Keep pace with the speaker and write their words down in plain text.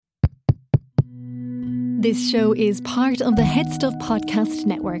This show is part of the Head Stuff Podcast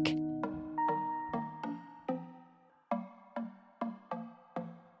Network.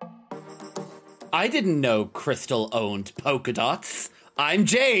 I didn't know Crystal owned polka dots. I'm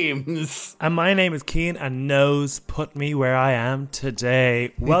James. And my name is Cian, and Nose put me where I am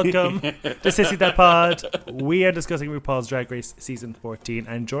today. Welcome to Sissy That Pod. We are discussing RuPaul's Drag Race Season 14,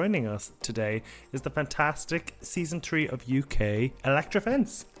 and joining us today is the fantastic Season 3 of UK, Elektra.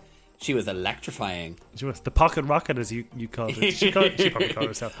 She was electrifying. She was the pocket rocket, as you called it. She probably called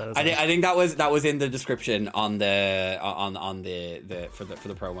herself that. I think that was in the description on the for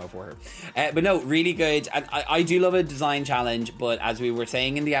the promo for her. But no, really good. And I do love a design challenge. But as we were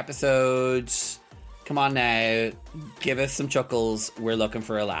saying in the episode, come on now, give us some chuckles. We're looking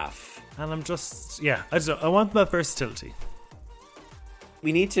for a laugh. And I'm just I want that versatility.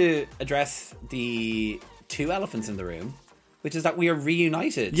 We need to address the two elephants in the room, which is that we are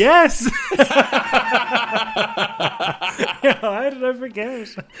reunited. Yes! How did I forget?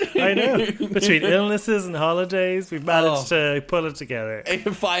 I know. Between illnesses and holidays, we've managed to pull it together.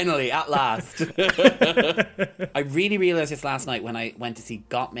 Finally, at last. I really realised this last night when I went to see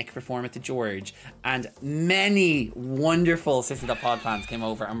Gottmik perform at the George, and many wonderful Sissy That Pod fans came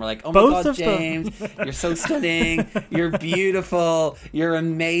over and were like, oh my Both God, James, you're so stunning, you're beautiful, you're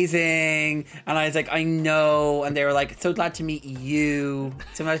amazing. And I was like, I know. And they were like, so glad to meet you.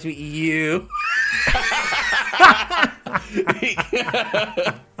 So glad to meet you.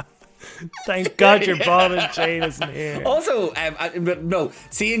 Thank God your ball and chain isn't here. Also,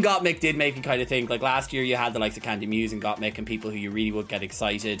 seeing Gottmik did make me kind of think, like last year you had the likes of Candy Muse and Gottmik and people who you really would get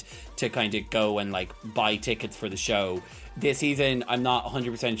excited to kind of go and like buy tickets for the show. This season, I'm not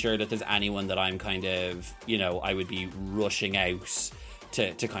 100% sure that there's anyone that I'm kind of, I would be rushing out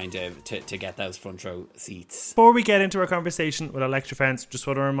to get those front row seats. Before we get into our conversation with Elektra fans, just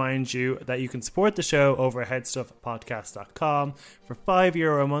want to remind you that you can support the show over at headstuffpodcast.com. For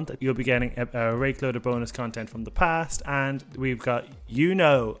 €5 a month, you'll be getting a rake load of bonus content from the past, and we've got,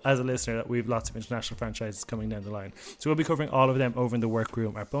 as a listener, that we've lots of international franchises coming down the line. So we'll be covering all of them over in the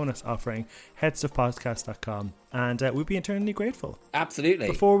workroom, our bonus offering, headstuffpodcast.com. And we'll be eternally grateful. Absolutely.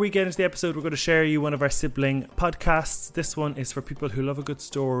 Before we get into the episode, we're going to share you one of our sibling podcasts. This one is for people who love a good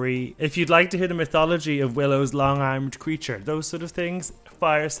story. If you'd like to hear the mythology of Willow's long-armed creature, those sort of things,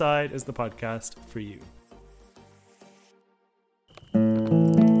 Fireside is the podcast for you.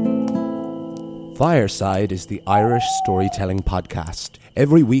 Fireside is the Irish storytelling podcast.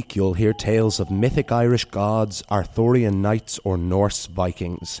 Every week you'll hear tales of mythic Irish gods, Arthurian knights or Norse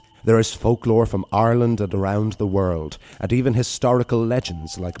Vikings. There is folklore from Ireland and around the world, and even historical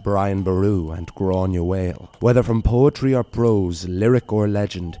legends like Brian Boru and Gráinne Whale. Whether from poetry or prose, lyric or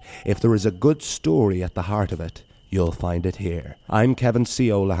legend, if there is a good story at the heart of it, you'll find it here. I'm Kevin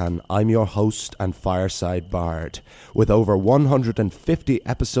C. O'Lahan. I'm your host and Fireside Bard. With over 150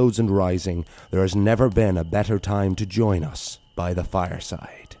 episodes and rising, there has never been a better time to join us by the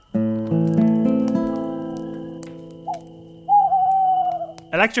fireside.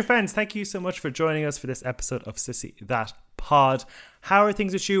 Elektra fans, thank you so much for joining us for this episode of Sissy That Pod. How are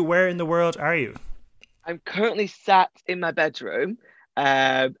things with you? Where in the world are you? I'm currently sat in my bedroom.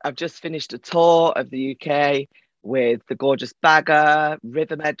 I've just finished a tour of the UK with the gorgeous Bagger,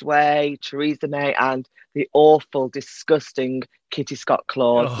 River Medway, Theresa May, and the awful, disgusting Kitty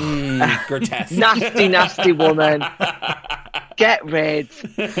Scott-Claude. Grotesque. Nasty woman. Get rid.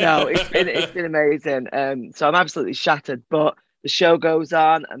 No, it's been amazing. So I'm absolutely shattered, but the show goes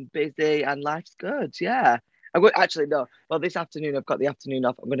on, I'm busy, and life's good, yeah. This afternoon, I've got the afternoon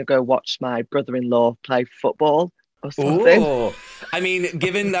off. I'm going to go watch my brother-in-law play football or something. Ooh. I mean,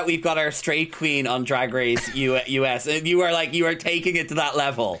 given that we've got our straight queen on Drag Race US, you are taking it to that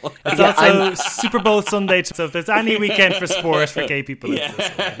level. It's also Super Bowl Sunday, so if there's any weekend for sport for gay people, it's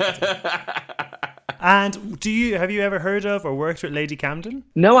this one. And have you ever heard of or worked with Lady Camden?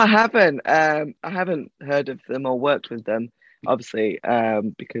 No, I haven't. I haven't heard of them or worked with them. Obviously,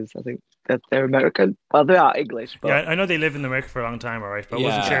 because I think that they're American. Well, they are English. But... Yeah, I know they live in America for a long time, all right. But I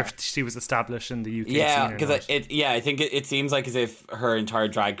wasn't sure if she was established in the UK. Yeah, because I think it seems like as if her entire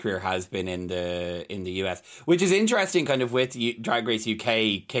drag career has been in the US, which is interesting. Kind of with Drag Race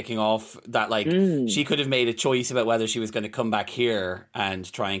UK kicking off, that she could have made a choice about whether she was going to come back here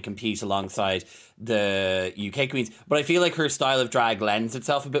and try and compete alongside the UK queens. But I feel like her style of drag lends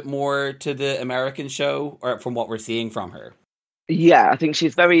itself a bit more to the American show, or from what we're seeing from her. Yeah, I think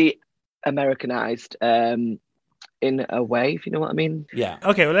she's very Americanized in a way, if you know what I mean. Yeah.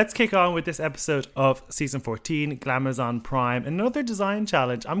 Okay, well, let's kick on with this episode of Season 14, Glamazon Prime. Another design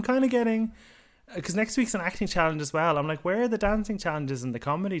challenge. I'm kind of getting because next week's an acting challenge as well. I'm like, where are the dancing challenges and the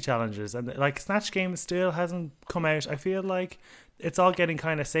comedy challenges? And like Snatch Game still hasn't come out. I feel like it's all getting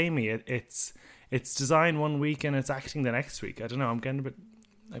kind of samey. It's design one week and it's acting the next week. I don't know. I'm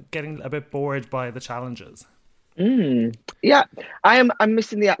getting a bit bored by the challenges. Yeah, I'm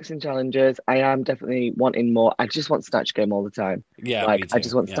missing the acting challenges. I am definitely wanting more. I just want Snatch Game all the time. Yeah, like I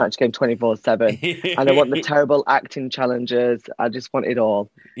just want Snatch Game 24/7, and I want the terrible acting challenges. I just want it all.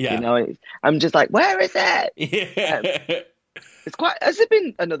 Yeah, you know, I'm just like, where is it? Yeah. It's quite. Has there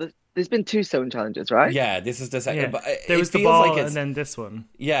been another? There's been 2 sewing challenges, right? Yeah, this is the second. Yeah. But there was the ball and then this one.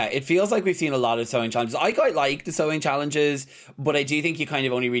 Yeah, it feels like we've seen a lot of sewing challenges. I quite like the sewing challenges, but I do think you kind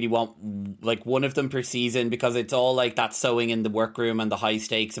of only really want like one of them per season, because it's all like that sewing in the workroom and the high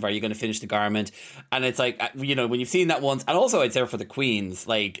stakes of, are you going to finish the garment? And it's like, you know, when you've seen that once, and also I'd say for the queens,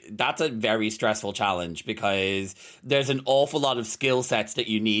 like that's a very stressful challenge, because there's an awful lot of skill sets that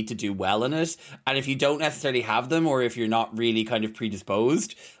you need to do well in it. And if you don't necessarily have them, or if you're not really kind of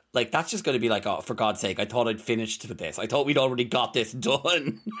predisposed, like, that's just going to be like, oh, for God's sake, I thought I'd finished with this. I thought we'd already got this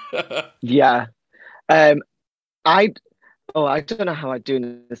done. Yeah. I don't know how I'd do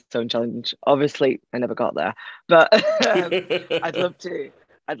in this sewing challenge. Obviously, I never got there. But I'd love to.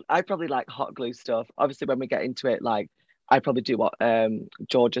 I'd probably like hot glue stuff. Obviously, when we get into it, like, I'd probably do what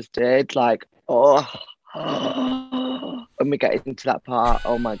Georgia's did. Like, when we get into that part,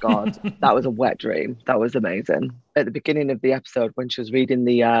 oh my God, that was a wet dream. That was amazing. At the beginning of the episode, when she was reading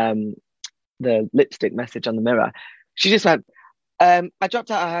the lipstick message on the mirror, she just went, I dropped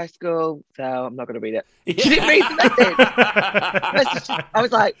out of high school, so I'm not going to read it. She didn't read the message. I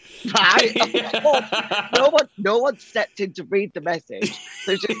was like, right. No one stepped in to read the message.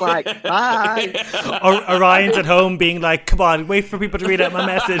 So it's just like, bye. Orion's at home being like, come on, wait for people to read out my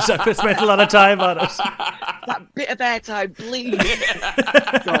message. I've spent a lot of time on it. That bit of airtime, please.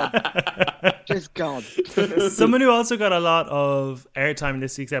 Just gone. Someone who also got a lot of airtime in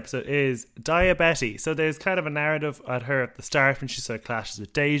this week's episode is Betty. So there's kind of a narrative at her at the start when she sort of clashes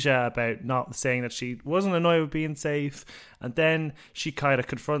with Deja about not saying that she wasn't annoyed with being safe, and then she kind of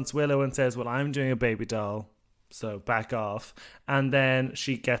confronts Willow and says, well, I'm doing a baby doll, so back off. And then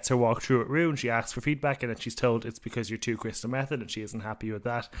she gets her walk through at Rue and she asks for feedback, and then she's told it's because you're too crystal method, and she isn't happy with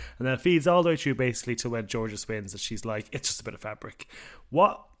that. And then it feeds all the way through basically to when Georgia wins, that she's like, it's just a bit of fabric.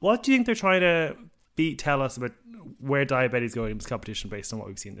 What do you think they're trying to tell us about where Betty's going in this competition based on what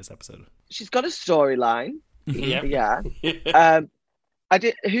we've seen this episode? She's got a storyline. Yeah.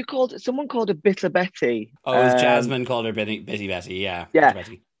 Someone called her Bitter Betty. Oh, it was Jasmine called her Bitty Betty, yeah. Yeah.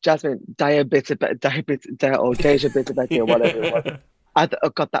 Betty. Jasmine, Deja Bitter Betty or whatever it was. Oh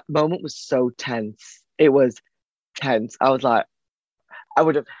God, that moment was so tense. It was tense. I was like, I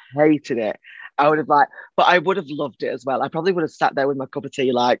would have hated it. But I would have loved it as well. I probably would have sat there with my cup of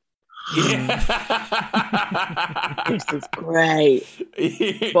tea like, this is great.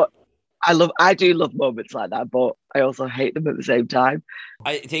 But I do love moments like that, but I also hate them at the same time.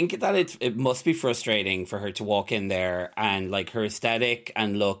 I think that it must be frustrating for her to walk in there, and like her aesthetic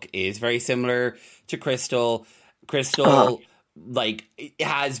and look is very similar to Crystal. Like, it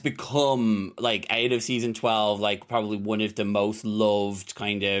has become, like, out of season 12, like probably one of the most loved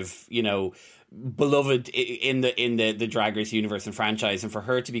kind of, you know, beloved in the Drag Race universe and franchise. And for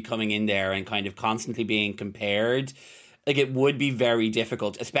her to be coming in there and kind of constantly being compared, like, it would be very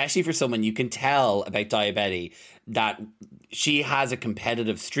difficult, especially for someone, you can tell about Betty that she has a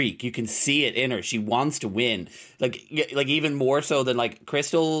competitive streak. You can see it in her. She wants to win. Like even more so than like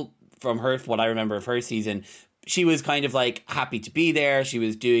Crystal, from her, what I remember of her season, she was kind of like happy to be there. She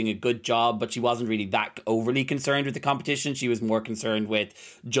was doing a good job, but she wasn't really that overly concerned with the competition. She was more concerned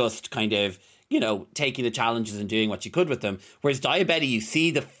with just kind of, you know, taking the challenges and doing what she could with them. Whereas Betty, you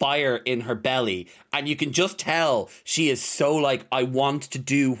see the fire in her belly, and you can just tell she is so like, I want to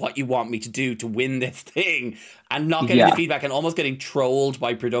do what you want me to do to win this thing, and not getting the feedback and almost getting trolled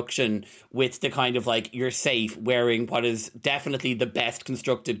by production with the kind of like, you're safe wearing what is definitely the best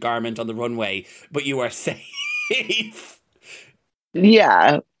constructed garment on the runway, but you are safe.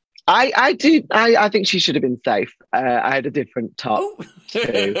 Yeah. I think she should have been safe. I had a different top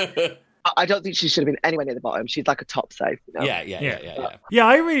too. I don't think she should have been anywhere near the bottom. She's like a top safe. You know? Yeah. Yeah,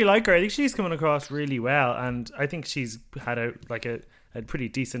 I really like her. I think she's coming across really well, and I think she's had a pretty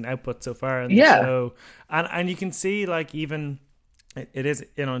decent output so far in the show. And you can see, like, even it is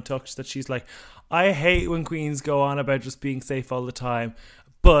in Untouched that she's like, I hate when queens go on about just being safe all the time,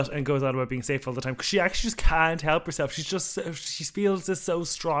 and goes on about being safe all the time because she actually just can't help herself. She feels this so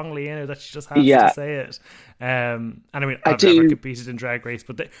strongly in her that she just has to say it. And I mean, I've never competed in Drag Race,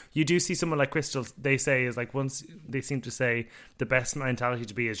 but you do see someone like Crystal. They say is like once they seem to say the best mentality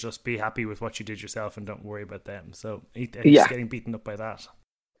to be is just be happy with what you did yourself and don't worry about them. So she's getting beaten up by that.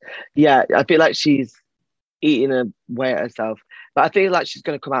 Yeah, I feel like she's eating away at herself, but I feel like she's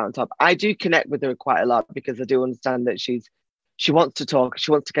going to come out on top. I do connect with her quite a lot because I do understand that she wants to talk, she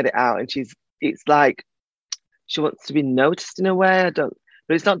wants to get it out, and it's like she wants to be noticed in a way. But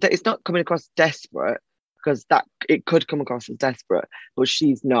it's not coming across desperate, because that it could come across as desperate, but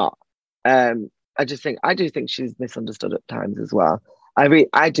she's not. I do think she's misunderstood at times as well.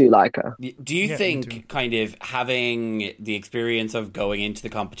 I do like her. Do you think kind of having the experience of going into the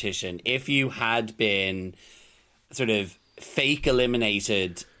competition, if you had been sort of fake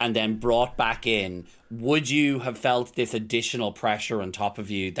eliminated and then brought back in, would you have felt this additional pressure on top of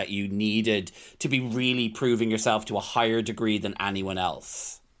you that you needed to be really proving yourself to a higher degree than anyone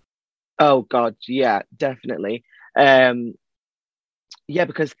else? Oh God, yeah, definitely. Because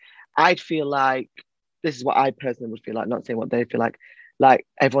I'd feel like, this is what I personally would feel like, not saying what they feel like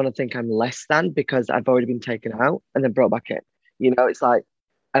everyone would think I'm less than because I've already been taken out and then brought back in. It's like,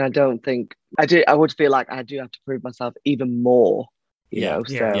 and I don't think I would feel like I do have to prove myself even more. I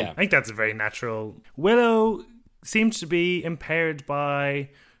think that's a very natural. Willow seemed to be impaired by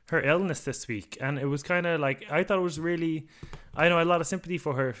her illness this week, and it was kind of like, I thought it was really, I know, a lot of sympathy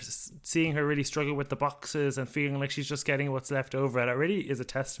for her, seeing her really struggle with the boxes and feeling like she's just getting what's left over. And it really is a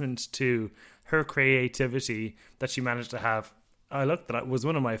testament to her creativity that she managed to have. I looked at it, was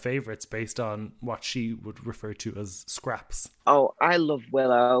one of my favourites based on what she would refer to as scraps. Oh, I love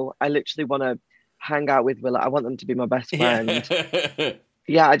Willow. I literally want to hang out with Willow. I want them to be my best friend. I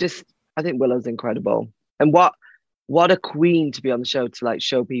think Willow's incredible. And what a queen to be on the show, to like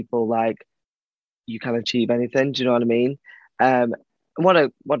show people like you can achieve anything. Do you know what I mean? And what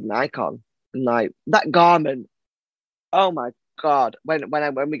an icon. And like that garment. Oh my God. When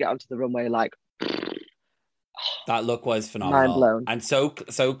we get onto the runway, like, that look was phenomenal. Mind blown. And so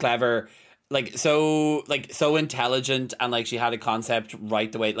clever, so intelligent, and like she had a concept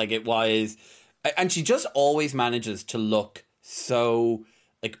right the way, like it was, and she just always manages to look so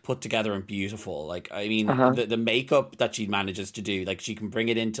like put together and beautiful. Like, I mean, the makeup that she manages to do, like she can bring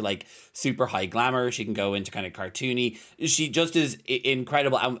it into like super high glamour, she can go into kind of cartoony, she just is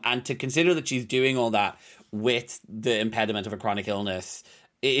incredible. And to consider that she's doing all that with the impediment of a chronic illness,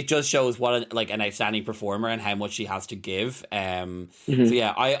 it just shows what an outstanding performer and how much she has to give. So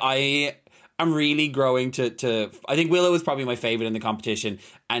yeah, I'm really growing to I think Willow is probably my favorite in the competition,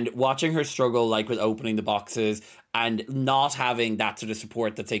 and watching her struggle like with opening the boxes and not having that sort of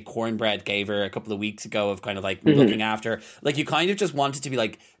support that say Cornbread gave her a couple of weeks ago of kind of like looking after her. Like you kind of just wanted to be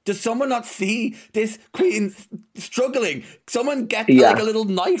like, does someone not see this queen struggling? Someone get like a little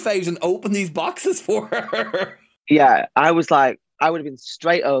knife out and open these boxes for her. Yeah, I was like, I would have been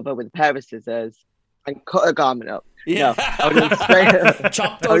straight over with a pair of scissors and cut her garment up. Yeah. No, I would have been straight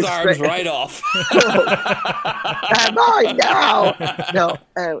chop those arms right off. Am I now? No,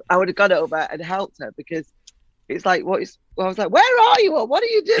 I would have gone over and helped her, because it's like, I was like, where are you? What are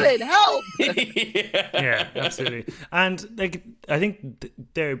you doing? Help! Yeah, absolutely. And like, I think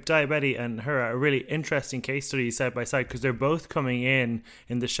they're Diabetti and her are a really interesting case study side by side, because they're both coming in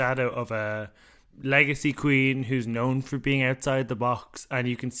the shadow of a legacy queen who's known for being outside the box, and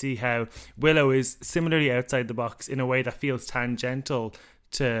you can see how Willow is similarly outside the box in a way that feels tangential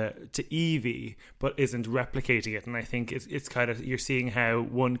to Evie but isn't replicating it. And I think it's kind of, you're seeing how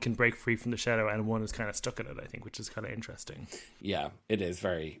one can break free from the shadow and one is kind of stuck in it, I think, which is kind of interesting. Yeah, it is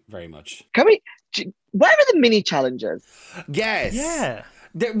very, very much. Where are the mini challenges? Yes. Yeah.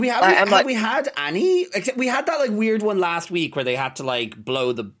 We had any? Except we had that like weird one last week where they had to like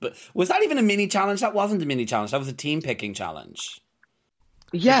blow the. Was that even a mini challenge? That wasn't a mini challenge. That was a team picking challenge.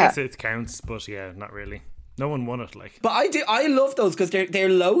 Yeah, I guess it counts, but yeah, not really. No one won it, like. But I love those because they're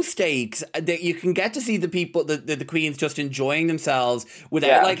low stakes. You can get to see the people, the queens just enjoying themselves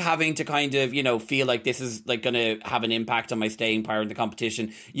without like having to kind of, feel like this is like going to have an impact on my staying power in the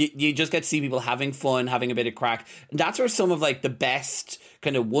competition. You just get to see people having fun, having a bit of crack. And that's where some of like the best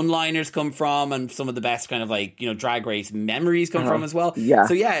kind of one-liners come from, and some of the best kind of like, Drag Race memories come from as well. Yeah.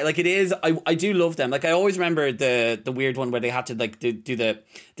 So yeah, like it is, I do love them. Like I always remember the weird one where they had to like they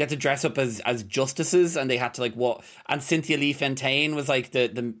had to dress up as justices, and they had to like and Cynthia Lee Fontaine was like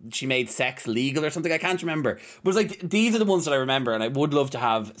she made sex legal or something. I can't remember. But it was like, these are the ones that I remember, and I would love to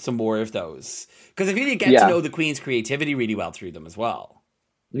have some more of those, because I feel you get to know the queen's creativity really well through them as well.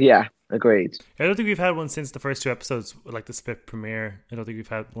 Yeah, Agreed. I don't think we've had one since the first 2 episodes, like the split premiere. I don't think we've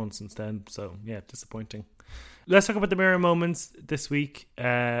had one since then. So, yeah, disappointing. Let's talk about the mirror moments this week.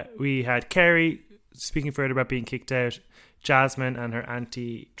 We had Kerry speaking further about being kicked out, Jasmine and her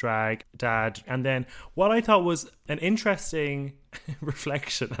anti-drag dad, and then what I thought was an interesting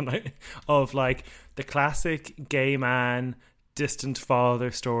reflection of like the classic gay man, distant father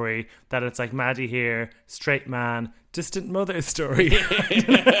story, that it's like Maddie here, straight man, distant mother story.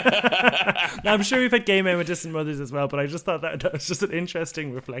 Now, I'm sure we've had gay men with distant mothers as well, but I just thought that was just an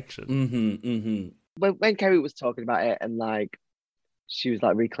interesting reflection. When Kerry was talking about it and like she was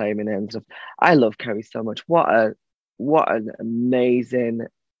like reclaiming it and stuff, I love Kerry so much. What an amazing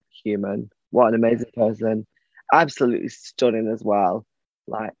human. What an amazing person. Absolutely stunning as well.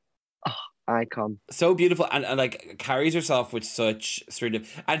 Like, icon. So beautiful. And like carries herself with such sort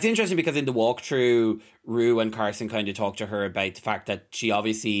of, and it's interesting because in the walkthrough, Rue and Carson kind of talk to her about the fact that she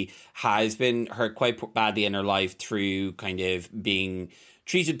obviously has been hurt quite badly in her life through kind of being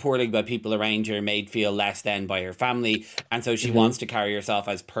treated poorly by people around her, made feel less than by her family, and so she wants to carry herself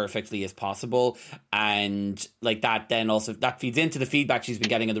as perfectly as possible. And like that then also that feeds into the feedback she's been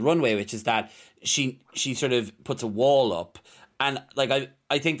getting on the runway, which is that she sort of puts a wall up. And like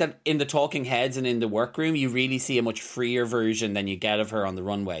I think that in the talking heads and in the workroom, you really see a much freer version than you get of her on the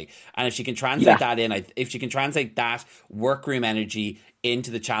runway. And if she can translate that in, if she can translate that workroom energy into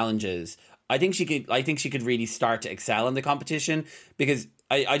the challenges, I think she could really start to excel in the competition, because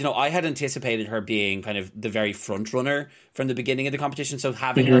I don't know, I had anticipated her being kind of the very front runner from the beginning of the competition. So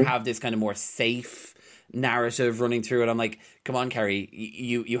having her have this kind of more safe narrative running through it, I'm like, come on, Kerry,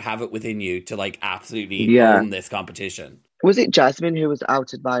 you have it within you to like absolutely own this competition. Was it Jasmine who was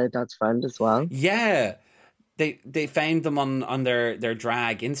outed by her dad's friend as well? Yeah. They found them on their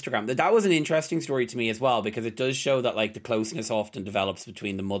drag Instagram. That was an interesting story to me as well, because it does show that like the closeness often develops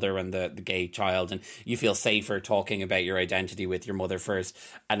between the mother and the gay child, and you feel safer talking about your identity with your mother first,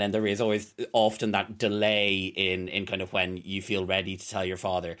 and then there is always often that delay in kind of when you feel ready to tell your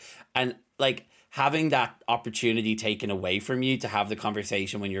father. And like having that opportunity taken away from you to have the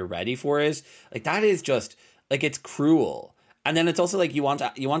conversation when you're ready for it, like that is just like, it's cruel. And then it's also like you want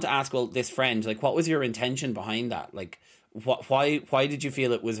to ask, well, this friend, like, what was your intention behind that? Like, why did you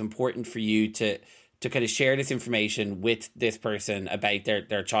feel it was important for you to kind of share this information with this person about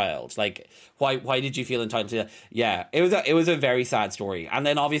their child? Like, why did you feel entitled to that? Yeah, it was a very sad story. And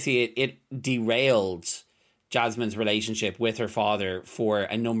then obviously it derailed Jasmine's relationship with her father for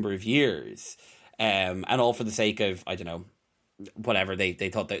a number of years, and all for the sake of, I don't know, whatever they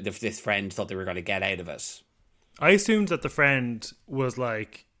thought that this friend thought they were going to get out of it. I assumed that the friend was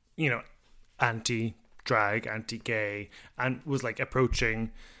like, you know, anti-drag, anti-gay, and was like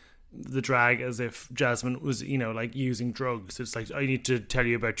approaching the drag as if Jasmine was, you know, like using drugs. It's like, I need to tell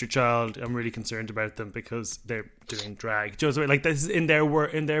you about your child. I'm really concerned about them because they're doing drag. Do you know what I mean? Like, this is in their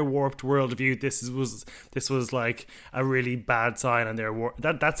warped worldview. This was like a really bad sign on their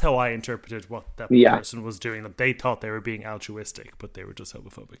that's how I interpreted what that person was doing. That they thought they were being altruistic, but they were just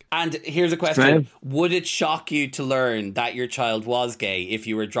homophobic. And here's a question: would it shock you to learn that your child was gay if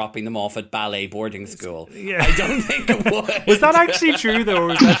you were dropping them off at ballet boarding school? Yeah, I don't think it would. Was that actually true though, or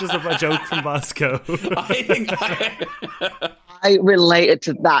was that just a joke from Bosco? I think I related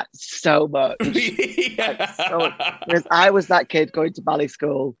to that so much. Because I was that kid going to ballet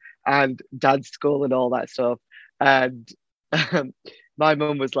school and dance school and all that stuff. And my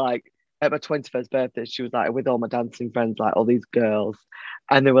mum was like, at my 21st birthday, she was like with all my dancing friends, like all these girls.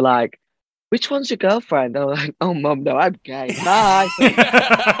 And they were like, which one's your girlfriend? And I was like, oh, Mum, no, I'm gay. Bye.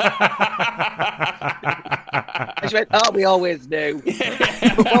 And she went, oh, we always knew.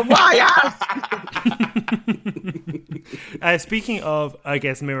 Well, why ask? Speaking of, I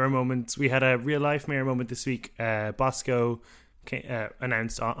guess, mirror moments, we had a real life mirror moment this week. Bosco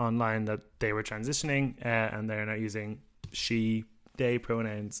announced online that they were transitioning and they're now using she, they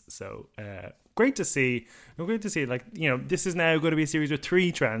pronouns. So great to see. Like, you know, this is now going to be a series with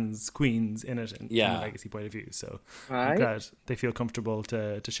 3 trans queens in it, from a legacy point of view. So I'm glad they feel comfortable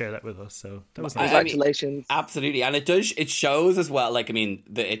to share that with us. So that was nice. Congratulations. I mean, absolutely. And it shows as well, like, I mean,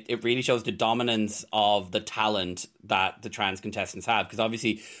 it really shows the dominance of the talent that the trans contestants have, because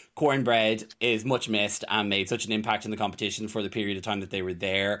obviously Cornbread is much missed and made such an impact in the competition for the period of time that they were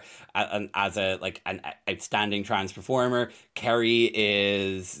there, and as an outstanding trans performer. Kerry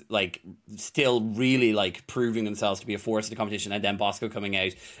is like still really like proving themselves to be a force in the competition, and then Bosco coming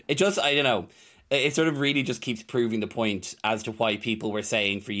out, it just, I don't know, it sort of really just keeps proving the point as to why people were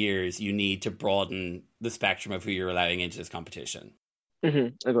saying for years you need to broaden the spectrum of who you're allowing into this competition.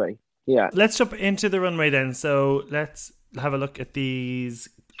 Agree. Yeah. Let's jump into the runway then. So let's have a look at these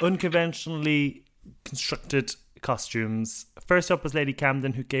unconventionally constructed costumes. First up was Lady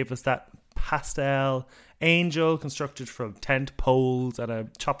Camden, who gave us that pastel angel constructed from tent poles and a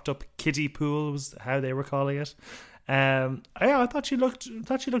chopped up kiddie pool was how they were calling it. I thought she looked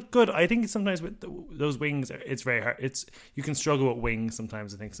good. I think sometimes with those wings, it's very hard. You can struggle with wings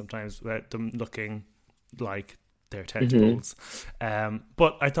sometimes. I think sometimes without them looking like they're tent poles.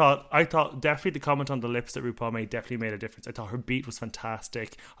 But I thought definitely the comment on the lips that RuPaul made definitely made a difference. I thought her beat was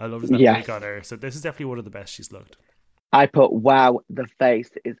fantastic. I loved that wig on her. So this is definitely one of the best she's looked. I put, wow, the face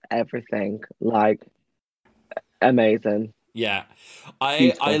is everything. Like, amazing. Yeah,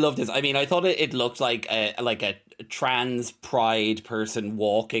 I love this. I mean, I thought it looked like a trans pride person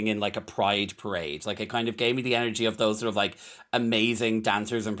walking in like a pride parade. Like, it kind of gave me the energy of those sort of like amazing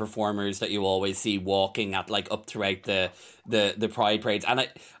dancers and performers that you always see walking at like up throughout the pride parades. And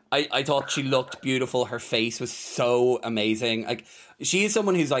I thought she looked beautiful. Her face was so amazing. Like, she is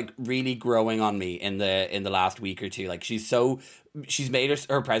someone who's like really growing on me in the last week or two. Like, she's made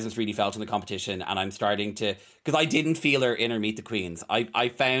her presence really felt in the competition, and I'm starting to, because I didn't feel her in her Meet the Queens. I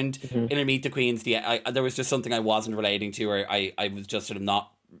found in her Meet the Queens there was just something I wasn't relating to, or I was just sort of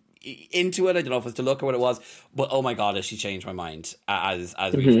not into it. I don't know if it was the look or what it was, but oh my god, has she changed my mind as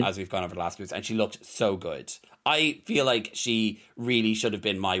we've gone over the last weeks, and she looked so good. I feel like she really should have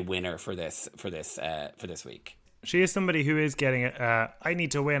been my winner for this week. She is somebody who is getting I need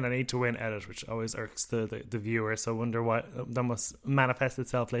to win edit, which always irks the viewer. So I wonder what that must manifest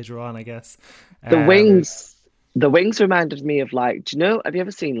itself later on, I guess. The wings reminded me of, like, do you know, have you ever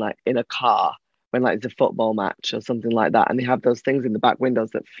seen like in a car when like it's a football match or something like that, and they have those things in the back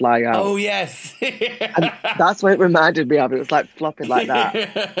windows that fly out? Oh yes. And that's what it reminded me of. It was like flopping like that.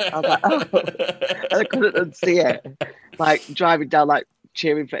 I was like, oh, and I couldn't unsee it. Like driving down, like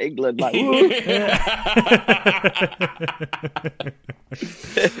cheering for England, like woo.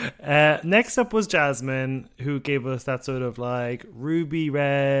 Next up was Jasmine, who gave us that sort of like ruby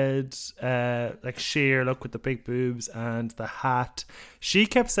red, like sheer look with the big boobs and the hat. She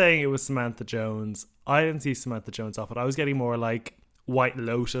kept saying it was Samantha Jones. I didn't see Samantha Jones off it. I was getting more like White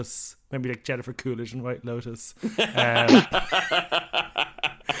Lotus, maybe like Jennifer Coolidge and White Lotus.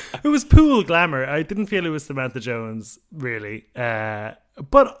 It was pool glamour. I didn't feel it was Samantha Jones, really.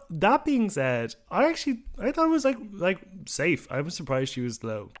 But that being said, I thought it was like safe. I was surprised she was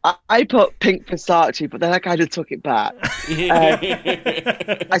low. I put pink Versace, but then I kind of took it back.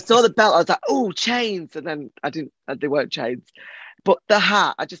 I saw the belt. I was like, oh, chains, and then I didn't. They weren't chains. But the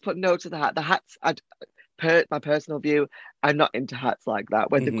hat, I just put no to the hat. The hats, my personal view, I'm not into hats like that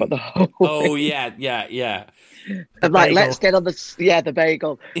when they've got the whole. Oh yeah. I'm like, let's get on the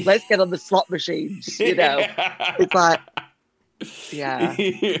bagel. Let's get on the slot machines. You know, it's like. Yeah.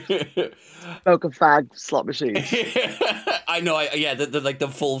 Smoke a fag slot machine. I know. The like the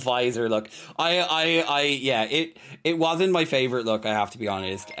full visor look. It wasn't my favorite look, I have to be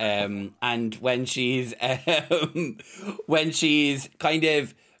honest. And when she's kind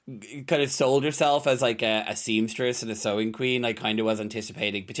of sold herself as like a seamstress and a sewing queen, I kind of was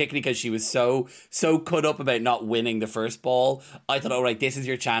anticipating, particularly because she was so cut up about not winning the first ball. I thought, all right, this is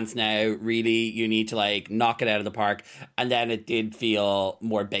your chance now. Really, you need to like knock it out of the park. And then it did feel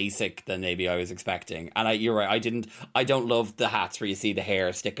more basic than maybe I was expecting. And you're right, I don't love the hats where you see the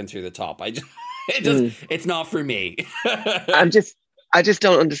hair sticking through the top. It's not for me. I just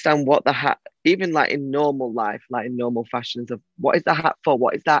don't understand what the hat, even like in normal life, like in normal fashions, of what is the hat for?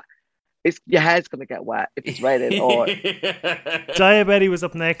 What is that? Your hair's going to get wet if it's raining. Or Jaya Betty was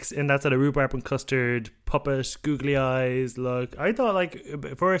up next in that sort of rhubarb and custard puppet, googly eyes look. I thought like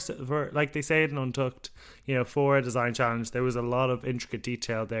for like they say it in Untucked, you know, for a design challenge, there was a lot of intricate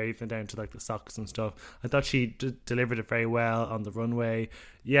detail there, even down to like the socks and stuff. I thought she delivered it very well on the runway.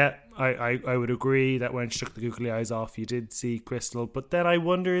 Yeah, I would agree that when she took the googly eyes off, you did see Crystal. But then I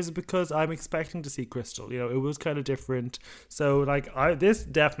wonder, is it because I'm expecting to see Crystal? You know, it was kind of different. So like, this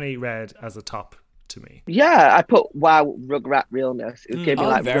definitely read as a top to me. Yeah, I put wow Rugrat realness. It gave me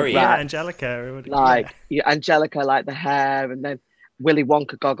like very Rugrat, yeah, Angelica, like Angelica, like the hair, and then Willy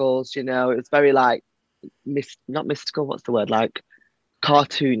Wonka goggles. You know, it was very like not mystical. What's the word? Like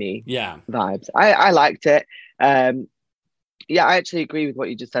cartoony. Yeah, vibes. I liked it. Yeah, I actually agree with what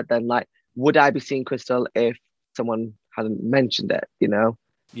you just said then. Like, would I be seeing Crystal if someone hadn't mentioned it, you know?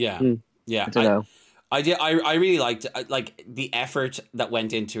 Yeah. Yeah. I don't know. I did. I really liked like the effort that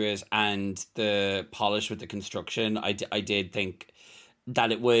went into it and the polish with the construction. I did think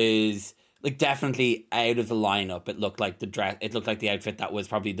that it was like definitely out of the lineup. It looked like the dress. It looked like the outfit that was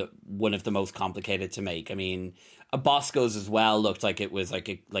probably one of the most complicated to make. I mean, a Bosco's as well looked like it was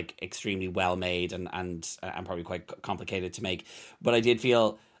like extremely well made and probably quite complicated to make. But I did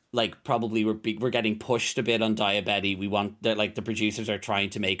feel like probably we're getting pushed a bit on Diabetes. We want that, like the producers are trying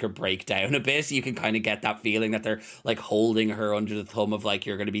to make her break down a bit. You can kind of get that feeling that they're like holding her under the thumb of like,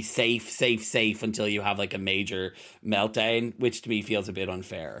 you're going to be safe until you have like a major meltdown, which to me feels a bit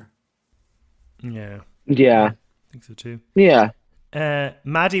unfair. Yeah, Yeah. I think so too. Yeah.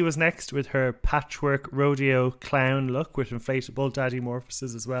 Maddie was next with her patchwork rodeo clown look with inflatable daddy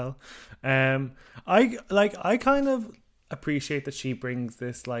morphosis as well. I kind of appreciate that she brings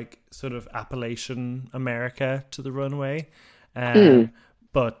this like sort of Appalachian America to the runway,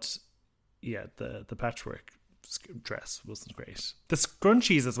 but yeah, the patchwork dress wasn't great. The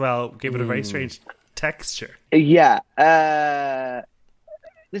scrunchies as well gave it a very strange texture. Yeah.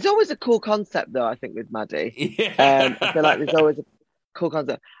 There's always a cool concept though, I think, with Maddie. Yeah. I feel like there's always a cool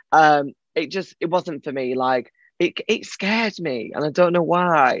concept. It wasn't for me. Like it scared me, and I don't know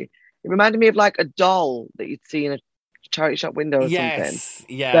why. It reminded me of like a doll that you'd see in a charity shop window or something.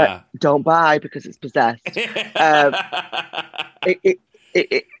 Yeah. That don't buy because it's possessed.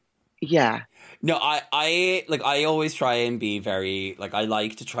 Yeah. No, I always try and be very, like, I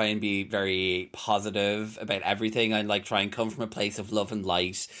like to try and be very positive about everything. I like try and come from a place of love and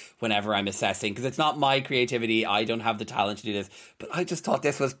light whenever I'm assessing, because it's not my creativity. I don't have the talent to do this, but I just thought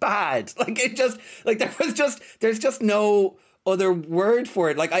this was bad. Like, it just, like, there's just no other word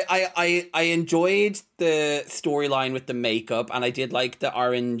for it. Like, I enjoyed the storyline with the makeup, and I did like the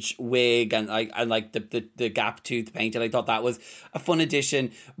orange wig, and I like the gap tooth paint, and I thought that was a fun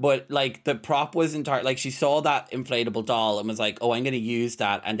addition. But like the prop was entire, like she saw that inflatable doll and was like, oh, I'm going to use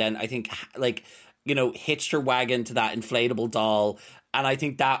that, and then I think like, you know, hitched her wagon to that inflatable doll. And I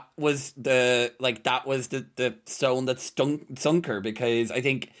think that was the stone that sunk her, because I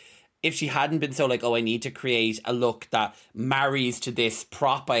think if she hadn't been so like, oh, I need to create a look that marries to this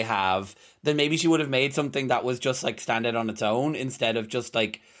prop I have, then maybe she would have made something that was just like stand out on its own, instead of just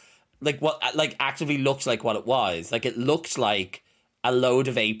like what like actively looked like what it was. Like, it looked like a load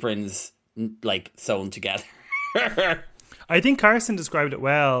of aprons like sewn together. I think Carson described it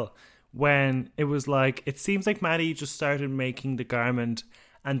well when it was like, it seems like Maddie just started making the garment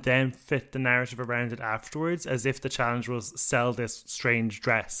and then fit the narrative around it afterwards, as if the challenge was sell this strange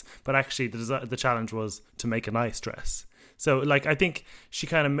dress, but actually the challenge was to make a nice dress. So like, I think she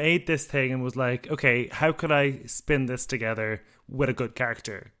kind of made this thing and was like, okay, how could I spin this together with a good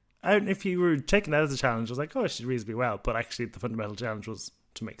character? And if you were taking that as a challenge, I was like, oh, she did reasonably well, but actually the fundamental challenge was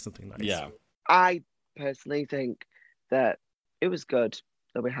to make something nice. Yeah. I personally think that it was good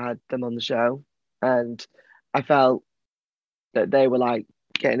that we had them on the show, and I felt that they were like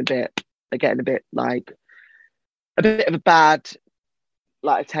getting a bit like a bit of a bad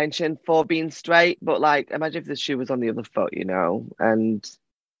like attention for being straight, but like imagine if the shoe was on the other foot, you know, and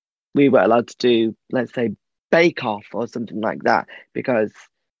we were allowed to do, let's say, Bake Off or something like that, because,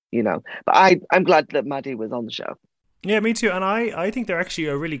 you know, but I'm glad that Maddie was on the show. Yeah, me too. And I think they're actually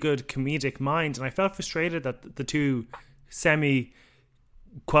a really good comedic mind, and I felt frustrated that the two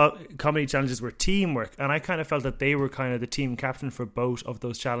comedy challenges were teamwork, and I kind of felt that they were kind of the team captain for both of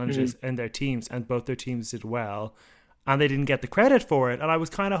those challenges in their teams, and both their teams did well, and they didn't get the credit for it. And I was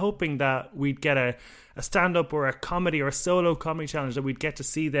kind of hoping that we'd get a stand-up or a comedy or a solo comedy challenge, that we'd get to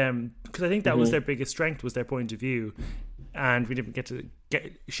see them, because I think that was their biggest strength, was their point of view, and we didn't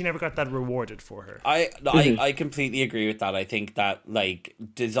she never got that rewarded for her. I completely agree with that. I think that like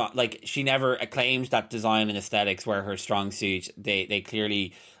design, like she never claimed that design and aesthetics were her strong suit. They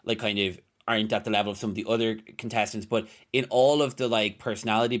clearly like kind of aren't at the level of some of the other contestants, but in all of the like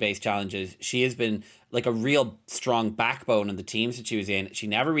personality based challenges, she has been like a real strong backbone in the teams that she was in. She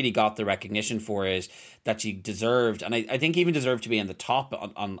never really got the recognition for it that she deserved, and I think even deserved to be in the top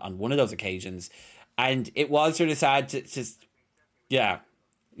on one of those occasions. And it was sort of sad to yeah.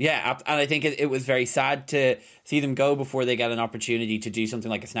 And I think it was very sad to see them go before they get an opportunity to do something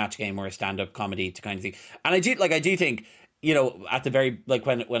like a Snatch Game or a stand-up comedy to kind of thing. And I do think, you know, at the very, like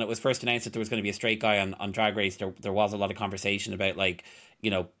when it was first announced that there was going to be a straight guy on Drag Race, there was a lot of conversation about like, you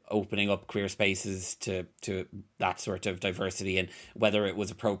know, opening up queer spaces to that sort of diversity, and whether it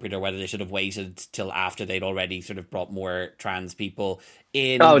was appropriate or whether they should have waited till after they'd already sort of brought more trans people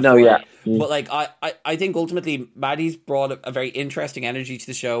in. Oh, no, yeah. But like, I think ultimately Maddie's brought a very interesting energy to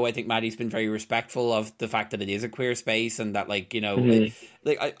the show. I think Maddie's been very respectful of the fact that it is a queer space, and that like, you know,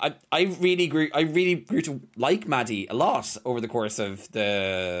 like I really grew to like Maddie a lot over the course of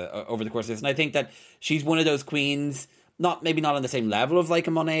this, and I think that she's one of those queens, maybe not on the same level of like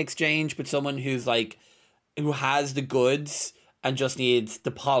a Monet Exchange, but someone who's like, who has the goods and just needs the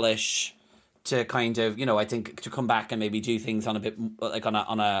polish to kind of, you know, I think to come back and maybe do things on a bit like on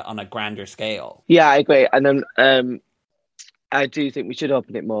a grander scale. Yeah, I agree. And then I do think we should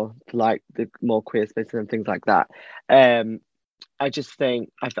open it more to like the more queer spaces and things like that. I just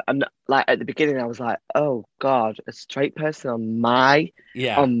think I'm not, like at the beginning I was like, oh God, a straight person on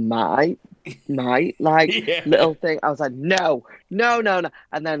Yeah. my like Yeah. little thing. I was like, no.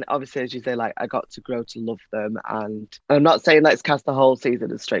 And then obviously, as you say, like I got to grow to love them. And I'm not saying let's cast the whole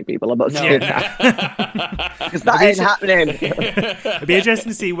season as straight people. I'm not saying that because that ain't happening. It'd be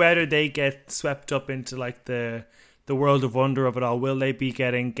interesting to see whether they get swept up into like the world of wonder of it all. Will they be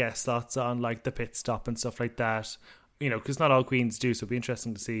getting guest slots on like the pit stop and stuff like that? You know, because not all queens do, so it'll be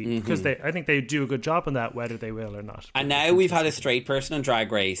interesting to see. Because I think they do a good job on that, whether they will or not. And now we've had a straight person on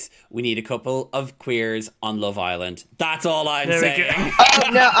Drag Race. We need a couple of queers on Love Island. That's all I'm saying. Oh,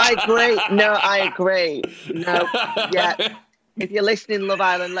 no, I agree. No, yeah. If you're listening, Love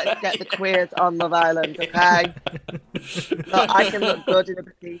Island, let's get the queers on Love Island, okay? So I can look good in a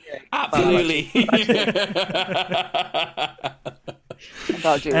bikini. Absolutely.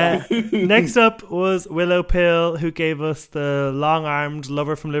 Next up was Willow Pill, who gave us the long-armed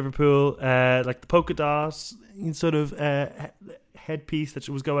lover from Liverpool, like the polka dot sort of headpiece that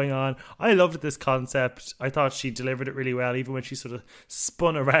was going on. I loved this concept. I thought she delivered it really well, even when she sort of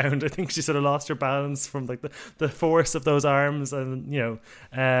spun around. I think she sort of lost her balance from like the force of those arms, and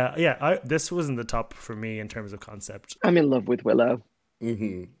this was in the top for me in terms of concept. I'm in love with Willow.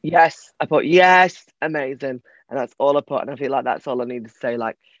 Mm-hmm. Yes, I put yes, amazing. And that's all I put. And I feel like that's all I need to say.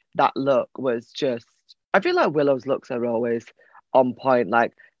 Like, that look was just... I feel like Willow's looks are always on point.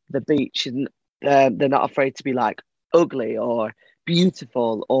 Like, the beach, they're not afraid to be, like, ugly or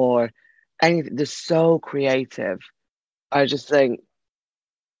beautiful or anything. They're so creative. I just think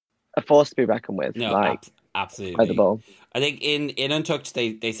a force to be reckoned with. No, like, absolutely. Incredible. I think in Untucked,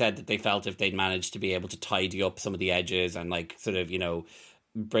 they said that they felt if they'd managed to be able to tidy up some of the edges and, like, sort of, you know...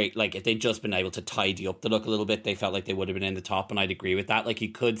 break, like if they'd just been able to tidy up the look a little bit, they felt like they would have been in the top, and I'd agree with that. Like, you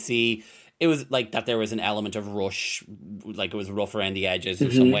could see it was like that there was an element of rush, like it was rough around the edges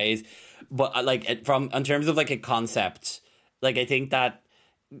in some ways, but like in terms of like a concept, like I think that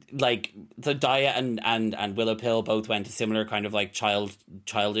like the Daya and Willow Pill both went a similar kind of like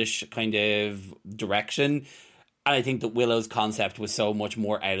childish kind of direction. And I think that Willow's concept was so much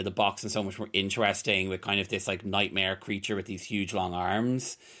more out of the box and so much more interesting, with kind of this like nightmare creature with these huge long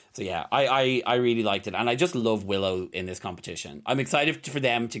arms. So yeah, I really liked it. And I just love Willow in this competition. I'm excited for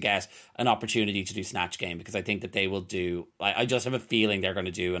them to get an opportunity to do Snatch Game, because I think that they will do... I just have a feeling they're going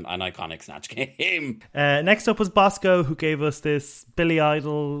to do an iconic Snatch Game. Next up was Bosco, who gave us this Billy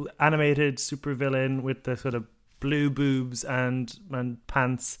Idol animated supervillain with the sort of blue boobs and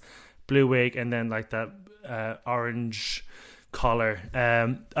pants, blue wig, and then like that orange collar.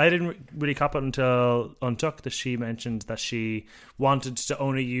 I didn't really cop it until Untucked that she mentioned that she wanted to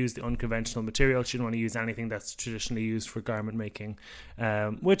only use the unconventional material. She didn't want to use anything that's traditionally used for garment making,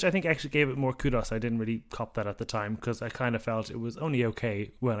 which I think actually gave it more kudos. I didn't really cop that at the time, because I kind of felt it was only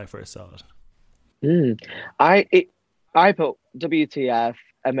okay when I first saw it. I put WTF,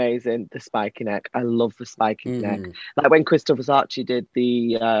 amazing, the spiky neck. I love the spiky neck. Like when Christoph Versace did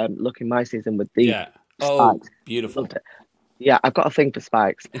the look in my season with the spikes. Oh, beautiful. Yeah, I've got a thing for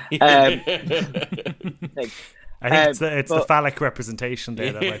spikes. I think it's the phallic represention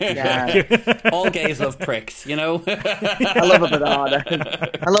there. That all gays love pricks, you know. I love a banana.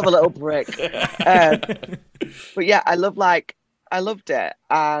 I love a little brick. But yeah, I loved it.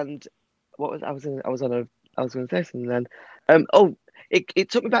 And what was I was going to say something then. It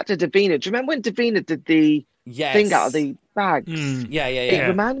took me back to Davina. Do you remember when Davina did the thing out of the bags? Yeah. It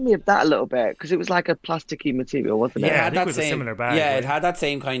reminded me of that a little bit, because it was like a plasticky material, wasn't it? Yeah, I think it was a similar bag. Yeah, it had that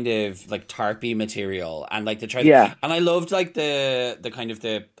same kind of like tarpy material, and like the and I loved like the kind of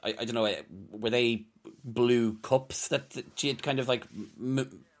the I don't know, were they blue cups that she had kind of like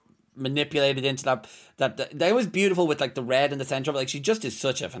manipulated into that was beautiful, with like the red in the center. But like, she just did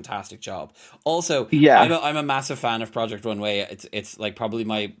such a fantastic job. Also, I'm a massive fan of Project Runway. It's like probably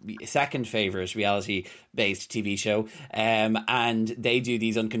my second favorite reality based TV show, and they do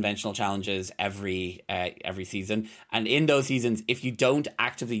these unconventional challenges every season. And in those seasons, if you don't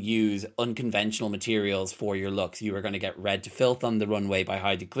actively use unconventional materials for your looks, you are going to get read to filth on the runway by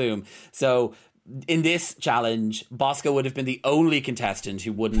Heidi Klum. So in this challenge, Bosco would have been the only contestant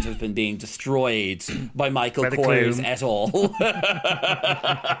who wouldn't have been being destroyed by Michael Kors at all.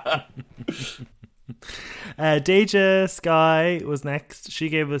 Deja Sky was next. She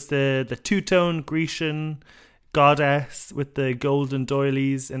gave us the two-tone Grecian goddess with the golden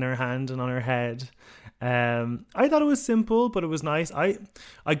doilies in her hand and on her head. I thought it was simple, but it was nice. I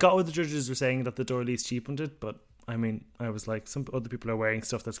got what the judges were saying, that the doilies cheapened it, but I mean, I was like, some other people are wearing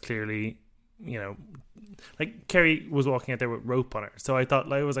stuff that's clearly like Kerry was walking out there with rope on her, so I thought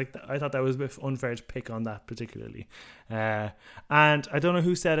that was a bit unfair to pick on that particularly. And I don't know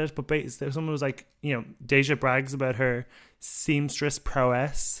who said it, but someone was like, Deja brags about her seamstress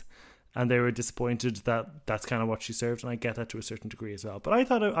prowess, and they were disappointed that that's kind of what she served, and I get that to a certain degree as well. But I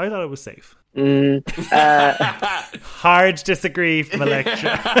thought it was safe. Hard disagree from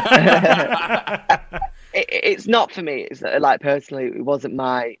Elektra. It's not for me. It's like, personally, it wasn't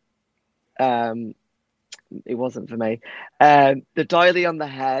my. It wasn't for me. The doily on the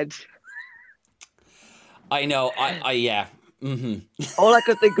head. I know. I yeah. Mm-hmm. All I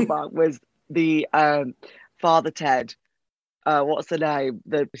could think about was the Father Ted. What's the name?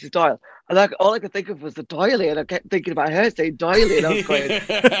 The Mrs. Doyle. And all I could think of was the doily, and I kept thinking about her saying doily, and I was going.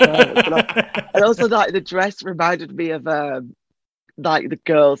 And also, like, the dress reminded me of like the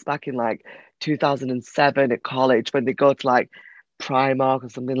girls back in like 2007 at college when they go to like Primark or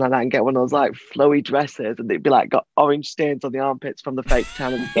something like that and get one of those like flowy dresses, and they'd be like got orange stains on the armpits from the fake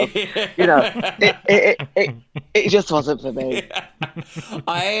tan and stuff. It just wasn't for me.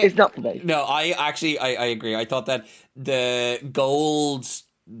 It's not for me. No, I agree. I thought that the gold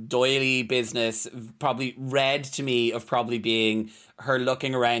doily business probably read to me of probably being her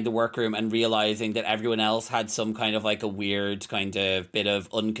looking around the workroom and realizing that everyone else had some kind of like a weird kind of bit of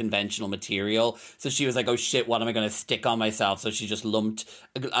unconventional material. So she was like, oh shit, what am I going to stick on myself? So she just lumped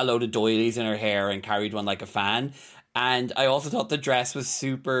a load of doilies in her hair and carried one like a fan. And I also thought the dress was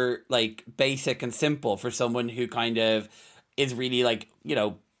super like basic and simple for someone who kind of is really like,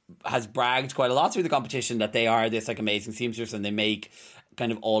 has bragged quite a lot through the competition that they are this like amazing seamstress and they make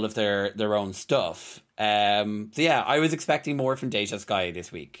kind of all of their own stuff. So yeah, I was expecting more from Deja Skye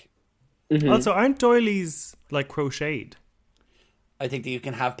this week. Mm-hmm. Also, aren't doilies like crocheted? I think that you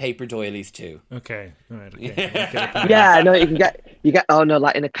can have paper doilies too. Okay, all right. Okay. Yeah, no, you get. Oh no,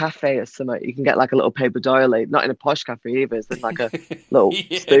 like in a cafe or something, you can get like a little paper doily. Not in a posh cafe either. It's like a little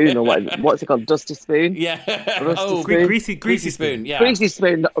spoon or what's it called? Dusty spoon. Yeah. Spoon? Greasy spoon. Yeah. Greasy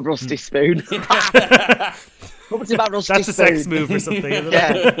spoon, not a rusty spoon. What's about rusty That's spoon? a sex move or something, isn't it?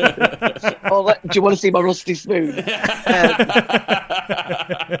 Yeah. Oh, do you want to see my rusty spoon?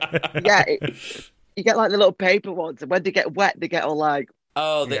 Yeah. You get like the little paper ones, and when they get wet, they get all like.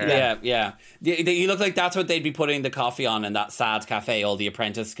 Oh, yeah. You look like that's what they'd be putting the coffee on in that sad cafe all the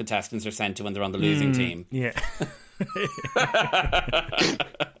apprentice contestants are sent to when they're on the losing team. Yeah.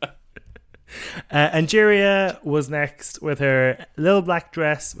 Angeria was next with her little black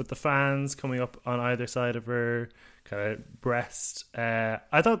dress with the fans coming up on either side of her kind of breast.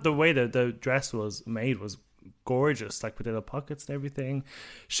 I thought the way that the dress was made was gorgeous, like with little pockets and everything.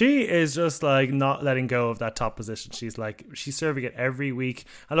 She is just like not letting go of that top position. She's serving it every week.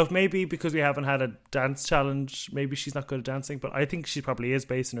 And look, maybe because we haven't had a dance challenge, maybe she's not good at dancing, but I think she probably is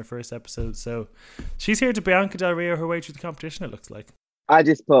based on her first episode. So she's here to Bianca Del Rio her way through the competition, it looks like. I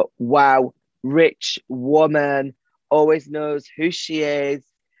just put, wow, rich woman, always knows who she is.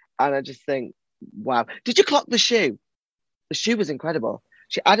 And I just think, wow. Did you clock the shoe? The shoe was incredible.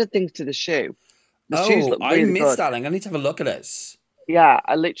 She added things to the shoe. The shoes look really I missed good. that. I need to have a look at it. Yeah,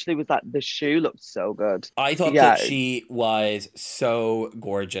 I literally was like, the shoe looked so good. I thought that she was so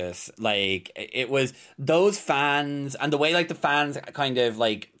gorgeous. Like, it was those fans and the way like the fans kind of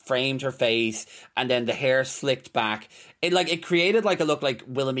like framed her face and then the hair slicked back. It created like a look like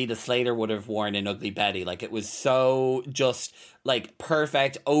Wilhelmina Slater would have worn in Ugly Betty. Like, it was so just like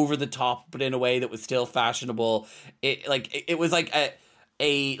perfect, over the top, but in a way that was still fashionable. It was like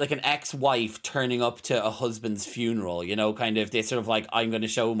an ex-wife turning up to a husband's funeral, kind of this sort of like, I'm going to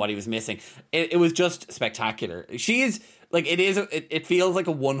show him what he was missing. It was just spectacular. She is like, it feels like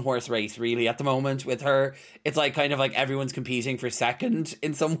a one-horse race really at the moment with her. It's like kind of like everyone's competing for second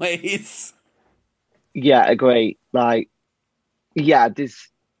in some ways. Yeah, agree. Like, yeah,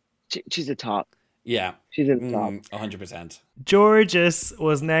 she's a top. Yeah. She's in the top. 100%. Georges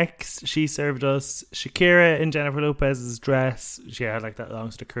was next. She served us Shakira in Jennifer Lopez's dress. She had like that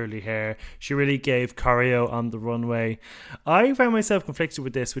long sort of curly hair. She really gave choreo on the runway. I found myself conflicted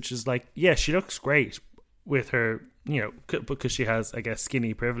with this, which is like, yeah, she looks great with her, because she has, I guess,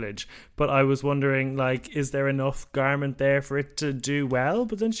 skinny privilege. But I was wondering, like, is there enough garment there for it to do well?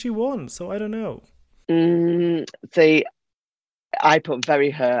 But then she won, so I don't know. See, I put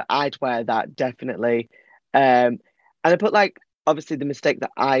very her. I'd wear that definitely. And I put like, obviously the mistake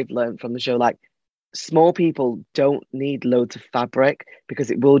that I've learned from the show, like small people don't need loads of fabric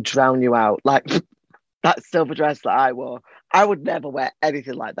because it will drown you out. Like that silver dress that I wore, I would never wear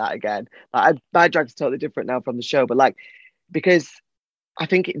anything like that again. Like my drag's totally different now from the show, but like, because I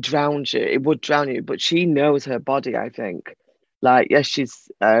think it drowns you, it would drown you, but she knows her body, I think. Like, yes, she's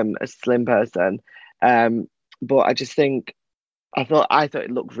a slim person, but I just think I thought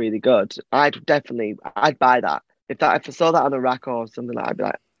it looked really good. I'd buy that if I saw that on a rack or something like that. I'd be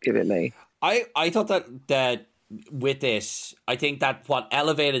like, give it me. I thought that with this, I think that what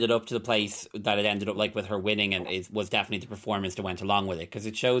elevated it up to the place that it ended up like with her winning, and it was definitely the performance that went along with it, because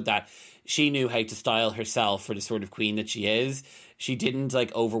it showed that she knew how to style herself for the sort of queen that she is. She didn't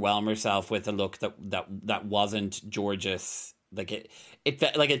like overwhelm herself with a look that wasn't gorgeous. Like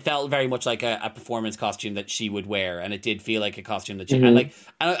it felt very much like a performance costume that she would wear, and it did feel like a costume that she and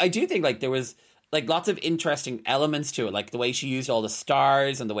I do think like there was like lots of interesting elements to it, like the way she used all the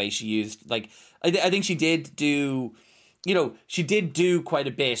stars and the way she used like I think she did do, she did do quite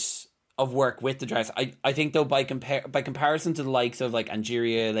a bit of work with the dress. I think though by comparison to the likes of like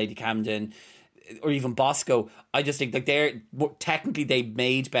Angeria, Lady Camden, or even Bosco, I just think like technically they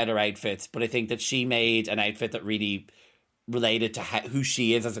made better outfits, but I think that she made an outfit that really related to who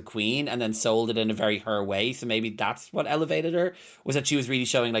she is as a queen, and then sold it in a very her way. So maybe that's what elevated her, was that she was really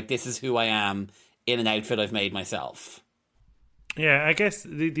showing like, this is who I am in an outfit I've made myself. Yeah, I guess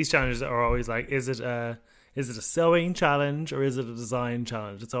these challenges are always like, is it a sewing challenge or is it a design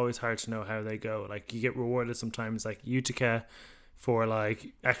challenge? It's always hard to know how they go. Like, you get rewarded sometimes, like Utica, for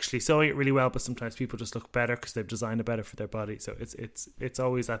like actually sewing it really well, but sometimes people just look better because they've designed it better for their body. So it's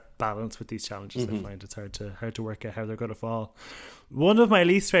always that balance with these challenges. I find it's hard to work out how they're going to fall. One of my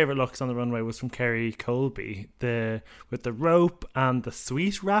least favorite looks on the runway was from Kerry Colby, with the rope and the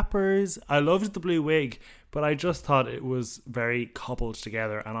sweet wrappers. I loved the blue wig, but I just thought it was very cobbled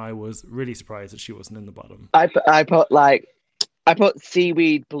together, and I was really surprised that she wasn't in the bottom. I put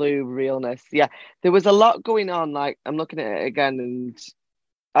seaweed blue realness. Yeah, there was a lot going on. Like, I'm looking at it again, and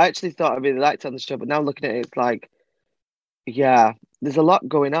I actually thought I really liked it on the show, but now looking at it, it's like, yeah, there's a lot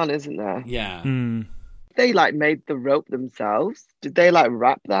going on, isn't there? Yeah. They like made the rope themselves. Did they like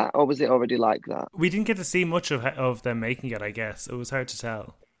wrap that, or was it already like that? We didn't get to see much of them making it, I guess. It was hard to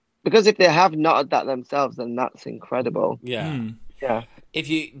tell. Because if they have knotted that themselves, then that's incredible. Yeah. Yeah. If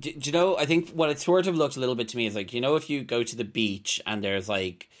you, do you know, I think what it sort of looked a little bit to me is like, if you go to the beach and there's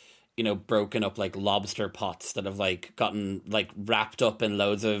like, broken up like lobster pots that have like gotten like wrapped up in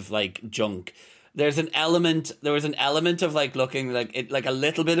loads of like junk. There was an element of like looking like it, like a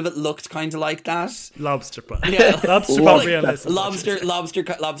little bit of it looked kind of like that. Lobster pot. Yeah. Lobster pot realness.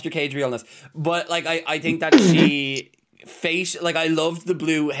 Lobster cage realness. But like, I think that she... face, like, I loved the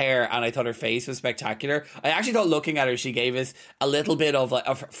blue hair and I thought her face was spectacular. I actually thought looking at her, she gave us a little bit of like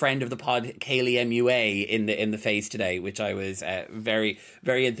a friend of the pod, Kaylee MUA, in the face today, which I was very,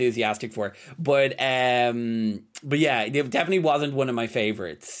 very enthusiastic for. But yeah, it definitely wasn't one of my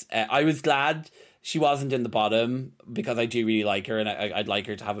favorites. I was glad she wasn't in the bottom because I do really like her and I'd like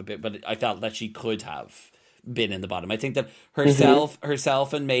her to have a bit, but I felt that she could have been in the bottom. I think that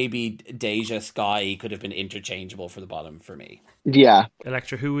herself and maybe Deja Sky could have been interchangeable for the bottom for me. Yeah.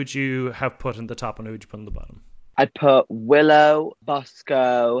 Elektra, who would you have put in the top and who would you put in the bottom? I'd put Willow,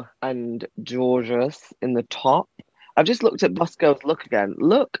 Bosco, and Georges in the top. I've just looked at Bosco's look again.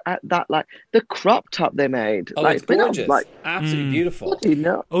 Look at that, like the crop top they made. Oh, like, it's gorgeous. Like, absolutely beautiful.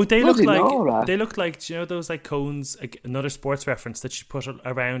 Oh, they look like, do you know those like cones, like, another sports reference that you put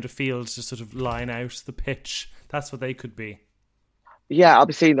around a field to sort of line out the pitch. That's what they could be. Yeah, I'll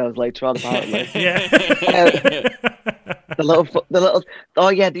be seeing those later on apparently. Yeah. The little. Oh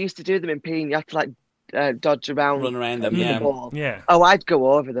yeah, they used to do them in PE. You have to like dodge around, run around them. Yeah, the ball. Yeah. Oh, I'd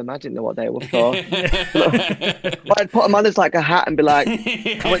go over them. I didn't know what they were for. I'd put them on as like a hat and be like,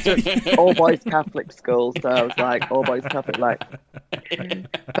 I went to all boys Catholic school, so I was like all boys Catholic. Like, I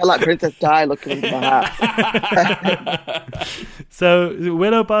felt like Princess Di looking into the hat. So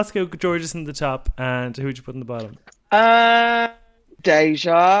Willow, Bosco, Georges in the top, and who would you put in the bottom?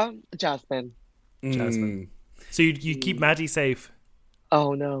 Deja, Jasmine. So you keep Maddie safe.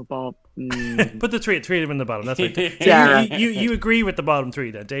 Oh no, Bob. Put the three of them in the bottom. That's right. So yeah. You agree with the bottom three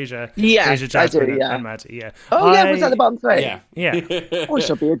then? Deja, Jasmine, I do, yeah. and Maddie. Yeah. Was that the bottom three? Yeah. Oh, I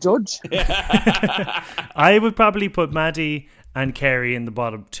should be a judge. I would probably put Maddie and Kerry in the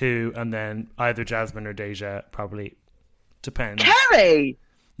bottom two, and then either Jasmine or Deja. Probably depends. Kerry.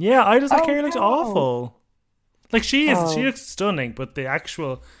 Yeah, I just thought Kerry looked awful. Like she looks stunning, but the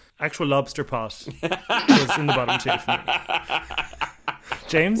actual lobster pot was in the bottom two for me.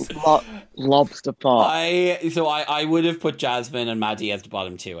 James? Lobster pot. I would have put Jasmine and Maddie as the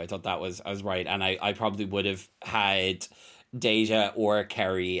bottom two. I thought I was right, and I probably would have had Deja or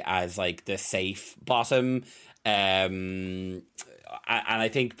Kerry as like the safe bottom. And I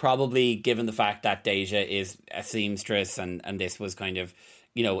think probably given the fact that Deja is a seamstress and this was kind of,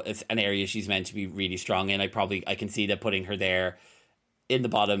 you know, it's an area she's meant to be really strong in. I can see that putting her there in the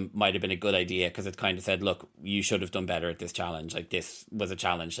bottom might have been a good idea, because it kind of said, look, you should have done better at this challenge. Like, this was a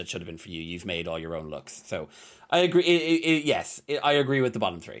challenge that should have been for you. You've made all your own looks. So I agree. I agree with the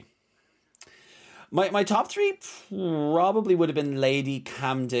bottom three. My top three probably would have been Lady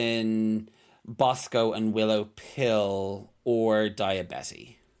Camden, Bosco and Willow Pill, or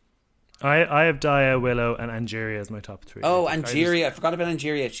Diabetes. I have Dia, Willow, and Angeria as my top three. Oh, Angeria. I forgot about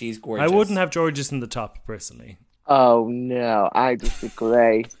Angeria. She's gorgeous. I wouldn't have Georges in the top, personally. Oh, no. I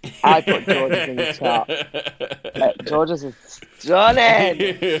disagree. I put Georges in the top. Georges is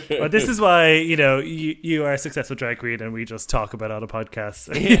stunning. Well, this is why, you know, you are a successful drag queen and we just talk about it on a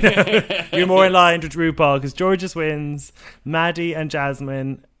podcast. You know, you're more in line with RuPaul, because Georges wins. Maddie and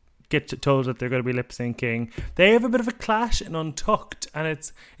Jasmine get told that they're going to be lip syncing. They have a bit of a clash in Untucked, and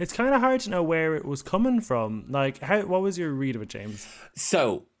it's kind of hard to know where it was coming from. Like, what was your read of it, James?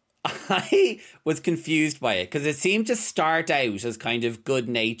 So I was confused by it, because it seemed to start out as kind of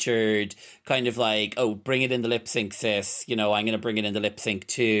good-natured, kind of like, oh, bring it in the lip sync, sis. You know, I'm going to bring it in the lip sync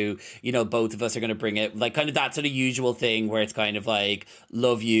too. You know, both of us are going to bring it. Like, kind of that sort of usual thing where it's kind of like,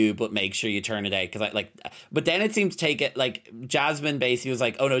 love you, but make sure you turn it out. But then it seemed to take it, like, Jasmine basically was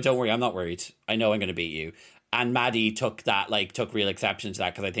like, oh no, don't worry, I'm not worried. I know I'm going to beat you. And Maddie took real exception to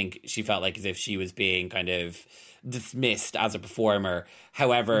that, because I think she felt like as if she was being kind of dismissed as a performer.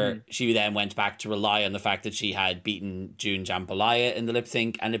 However, she then went back to rely on the fact that she had beaten June Jambalaya in the lip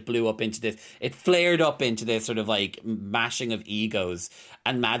sync, and it flared up into this sort of like mashing of egos,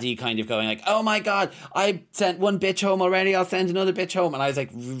 and Maddie kind of going like, oh my god, I sent one bitch home already, I'll send another bitch home. And I was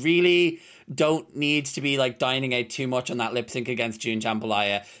like, really? Don't need to be like dining out too much on that lip sync against June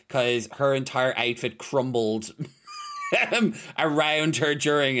Jambalaya, because her entire outfit crumbled around her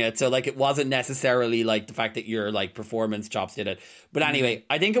during it. So like, it wasn't necessarily like the fact that your like performance chops did it. But anyway,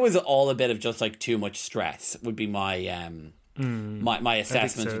 I think it was all a bit of just like too much stress would be my my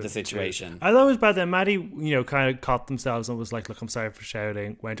assessment of the situation. Too. I thought it was bad that Maddie, you know, kind of caught themselves and was like, look, I'm sorry for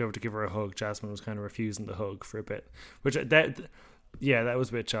shouting, went over to give her a hug. Jasmine was kind of refusing the hug for a bit, which that was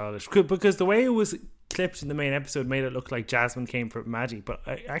a bit childish, because the way it was clipped in the main episode made it look like Jasmine came for Maddie, but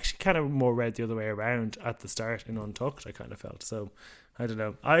I actually kind of more read the other way around at the start in Untucked. I kind of felt so. I don't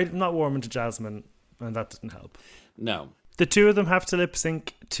know. I'm not warming to Jasmine, and that didn't help. No. The two of them have to lip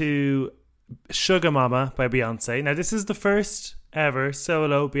sync to Sugar Mama by Beyonce. Now, this is the first ever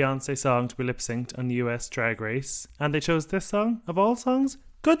solo Beyonce song to be lip synced on US Drag Race, and they chose this song of all songs.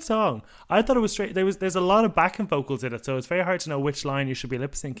 Good song. I thought it was straight. There's a lot of backing vocals in it, so it's very hard to know which line you should be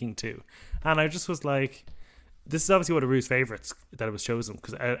lip syncing to. And I just was like, this is obviously one of Rue's favorites that it was chosen,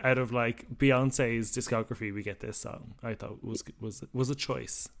 because out of like Beyonce's discography, we get this song. I thought was a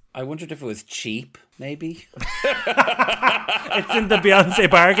choice. I wondered if it was cheap, maybe. It's in the Beyonce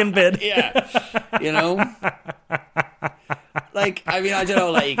bargain bin. Yeah, you know. Like, I mean, I don't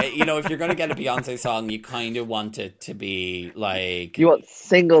know, like, you know, if you're going to get a Beyonce song, you kind of want it to be, like... You want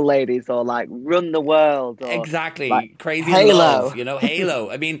Single Ladies or, like, Run the World or... Exactly. Like, Crazy Halo. Love, you know, Halo.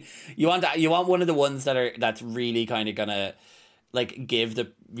 I mean, you want one of the ones that's really kind of going to, like, give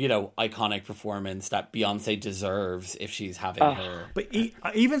the, you know, iconic performance that Beyonce deserves if she's having her... But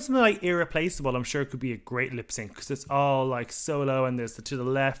even something like Irreplaceable, I'm sure could be a great lip sync, because it's all like solo, and there's the to the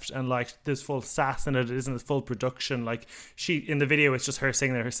left, and like there's full sass in it. It isn't a full production. Like, she in the video, it's just her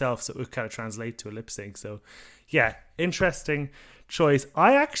singing it herself, so it would kind of translate to a lip sync. So yeah, interesting choice.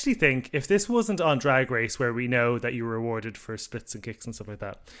 I actually think if this wasn't on Drag Race, where we know that you were rewarded for splits and kicks and stuff like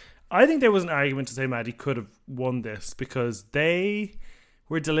that, I think there was an argument to say Maddie could have won this, because they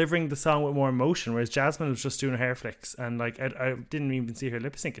were delivering the song with more emotion, whereas Jasmine was just doing hair flicks, and like I didn't even see her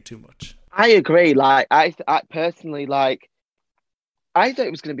lip sync it too much. I agree. Like, I personally, like, I thought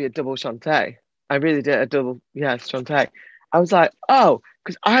it was going to be a double Shantae. I really did, a double, Shantae. I was like, oh,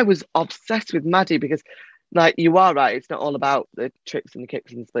 because I was obsessed with Maddie, because, like, you are right, it's not all about the tricks and the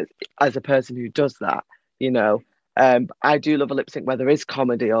kicks and the splits. As a person who does that, you know, I do love a lip sync where there is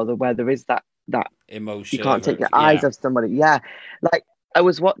comedy, or where there is that emotion. You can't take your eyes off somebody. Yeah, like, I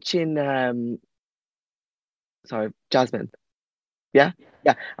was watching, Jasmine. Yeah.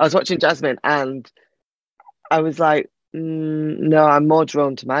 I was watching Jasmine, and I was like, no, I'm more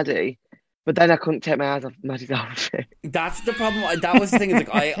drawn to Maddie. But then I couldn't take my eyes off Maddie's outfit. That's the problem. That was the thing. Is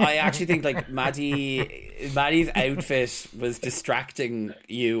like, I actually think like Maddie's outfit was distracting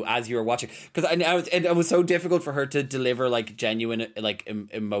you as you were watching, because it was so difficult for her to deliver like genuine like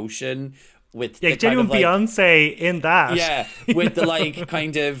emotion. With genuine kind of, like, Beyonce in that. Yeah, with the like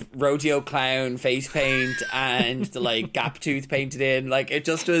kind of rodeo clown face paint and the like gap tooth painted in. Like, it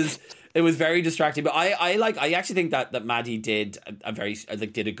just was It was very distracting, but I actually think that Maddie did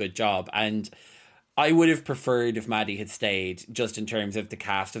did a good job, and I would have preferred if Maddie had stayed, just in terms of the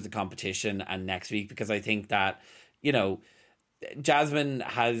cast of the competition and next week, because I think that, you know, Jasmine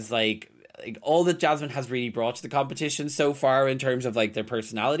has like all that Jasmine has really brought to the competition so far in terms of like their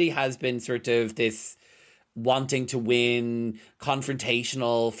personality has been sort of this wanting to win,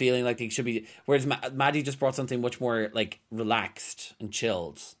 confrontational, feeling like they should be, whereas Maddie just brought something much more like relaxed and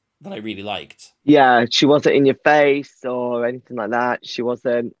chilled that I really liked. Yeah, she wasn't in your face or anything like that. She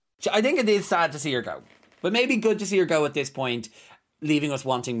wasn't. I think it is sad to see her go, but maybe good to see her go at this point, leaving us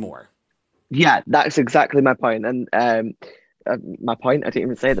wanting more. Yeah, that's exactly my point. And my point? I didn't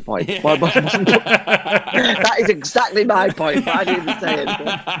even say the point. That is exactly my point, but I didn't even say anything.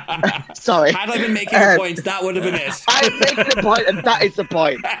 Sorry. Had I been making a point, that would have been it. I'm making a point, and that is the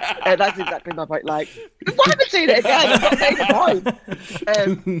point. That's exactly my point. Like, why haven't I seen it again? I'm not saying the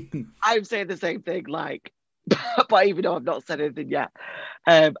point. I'm saying the same thing, like, but even though I've not said anything yet,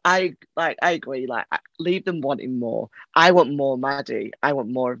 I agree. Like, leave them wanting more. I want more Maddie. I want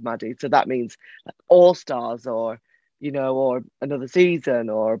more of Maddie. So that means like, All Stars, or you know, or another season,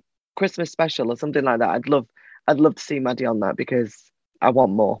 or Christmas special, or something like that. I'd love to see Maddie on that, because I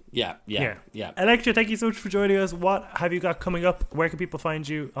want more. Yeah. Elektra, thank you so much for joining us. What have you got coming up? Where can people find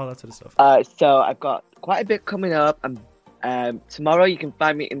you? All that sort of stuff. So I've got quite a bit coming up. Tomorrow you can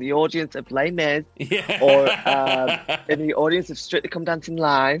find me in the audience of Les Mis, or in the audience of Strictly Come Dancing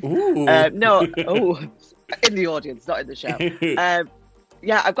Live. In the audience, not in the show.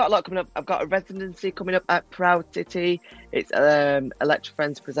 Yeah, I've got a lot coming up. I've got a residency coming up at Proud City. It's Elektra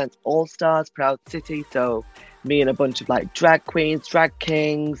Friends presents All Stars Proud City. So me and a bunch of like drag queens, drag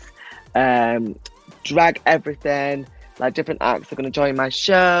kings, drag everything, like different acts are going to join my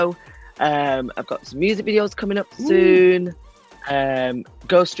show. I've got some music videos coming up soon.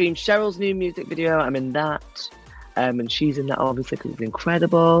 Go stream Cheryl's new music video. I'm in that. And she's in that obviously because it's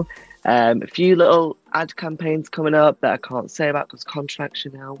incredible. A few little ad campaigns coming up that I can't say about because contracts,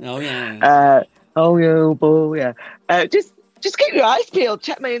 you know. Oh yeah. Just keep your eyes peeled.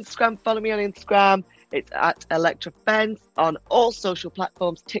 Check my Instagram. Follow me on Instagram. It's at Elektra Fence on all social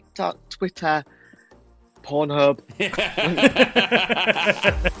platforms: TikTok, Twitter, Pornhub.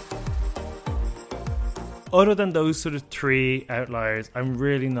 Other than those sort of three outliers, I'm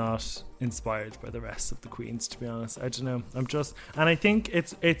really not inspired by the rest of the queens, to be honest. I don't know. And I think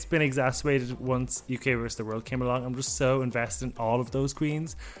it's been exacerbated once UK vs. the World came along. I'm just so invested in all of those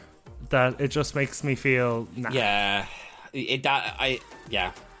queens that it just makes me feel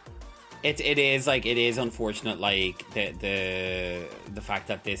It is unfortunate, like the fact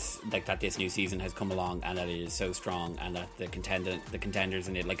that this new season has come along and that it is so strong, and that the contenders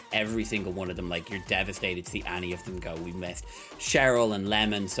in it, like every single one of them, like you're devastated to see any of them go. We missed Cheryl and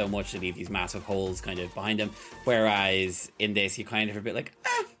Lemon so much to leave these massive holes kind of behind them, whereas in this you kind of are a bit like,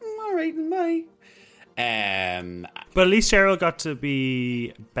 all right, bye. But at least Cheryl got to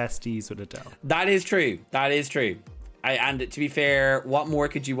be besties with Adele. That is true. And to be fair, what more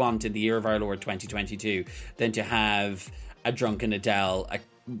could you want in the year of our Lord 2022 than to have a drunken Adele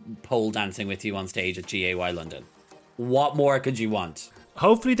pole dancing with you on stage at GAY London? What more could you want?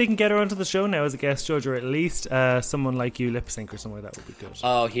 Hopefully they can get her onto the show now as a guest judge, or at least someone like you lip sync or something like that would be good.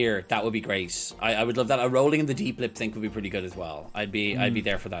 Oh, that would be great. I would love that. A Rolling in the Deep lip sync would be pretty good as well. I'd be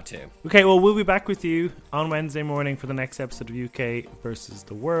there for that too. Okay, well, we'll be back with you on Wednesday morning for the next episode of UK versus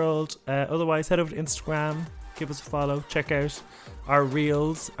the World. Otherwise, head over to Instagram. Give us a follow. Check out our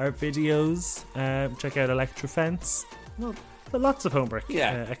reels, our videos. Check out Elektra Fence. Well, lots of homework.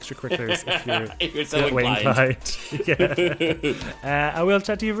 Yeah. Extracurriculars if you're so inclined. Yeah. I will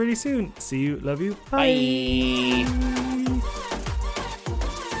chat to you really soon. See you. Love you. Bye.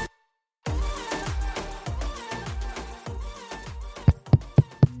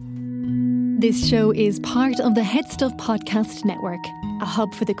 This show is part of the Head Stuff Podcast Network, a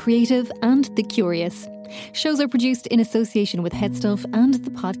hub for the creative and the curious. Shows are produced in association with Headstuff and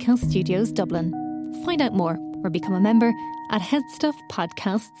the Podcast Studios Dublin. Find out more or become a member at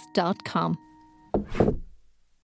headstuffpodcasts.com.